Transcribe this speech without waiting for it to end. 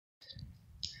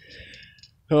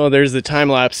Oh, there's the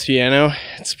time-lapse piano.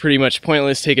 It's pretty much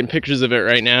pointless taking pictures of it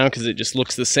right now because it just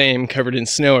looks the same, covered in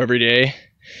snow every day.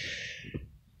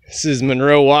 This is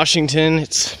Monroe, Washington.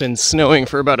 It's been snowing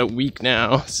for about a week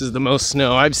now. This is the most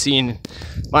snow I've seen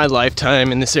my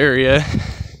lifetime in this area.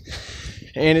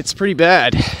 And it's pretty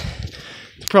bad.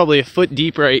 It's probably a foot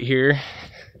deep right here.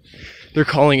 They're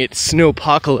calling it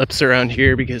snowpocalypse around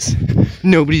here because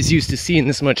nobody's used to seeing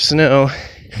this much snow.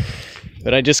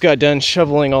 But I just got done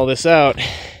shoveling all this out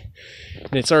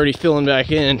and it's already filling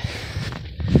back in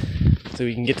so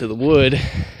we can get to the wood.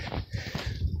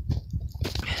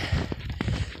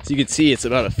 So you can see it's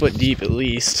about a foot deep at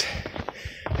least.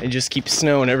 It just keeps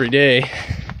snowing every day.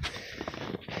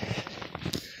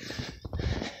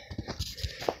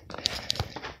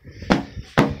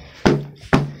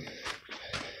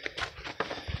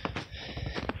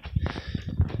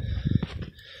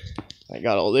 I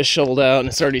got all this shoveled out and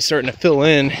it's already starting to fill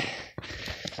in.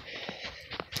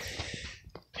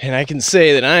 And I can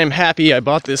say that I am happy I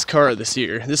bought this car this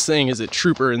year. This thing is a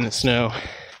trooper in the snow.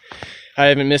 I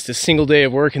haven't missed a single day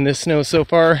of work in this snow so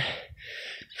far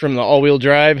from the all-wheel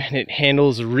drive, and it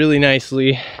handles really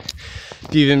nicely.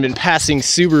 I've even been passing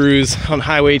Subarus on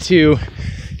Highway 2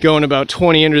 going about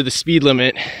 20 under the speed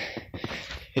limit.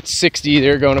 It's 60,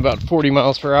 they're going about 40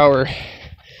 miles per hour.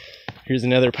 Here's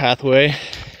another pathway.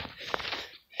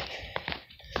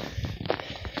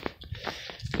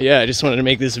 Yeah, I just wanted to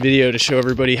make this video to show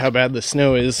everybody how bad the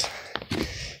snow is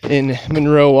in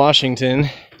Monroe, Washington.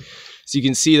 So you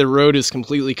can see the road is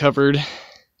completely covered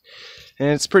and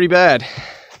it's pretty bad.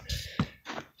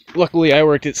 Luckily I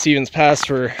worked at Stevens Pass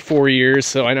for 4 years,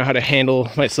 so I know how to handle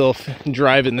myself and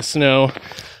drive in the snow.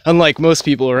 Unlike most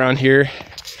people around here,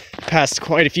 passed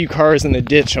quite a few cars in the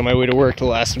ditch on my way to work the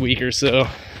last week or so.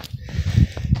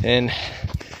 And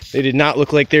they did not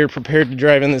look like they were prepared to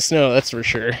drive in the snow, that's for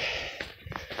sure.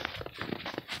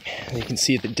 And you can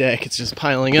see at the deck, it's just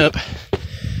piling up.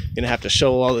 I'm gonna have to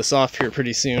shovel all this off here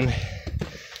pretty soon.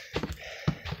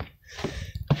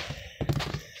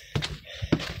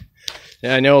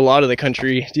 Now, I know a lot of the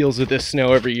country deals with this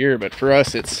snow every year, but for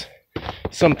us it's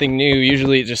something new.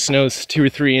 Usually it just snows 2 or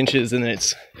 3 inches and then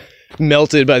it's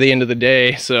melted by the end of the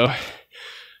day. So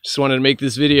just wanted to make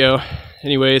this video.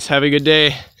 Anyways, have a good day.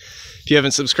 If you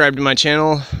haven't subscribed to my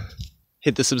channel,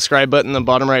 hit the subscribe button in the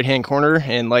bottom right hand corner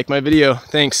and like my video.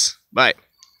 Thanks. Bye.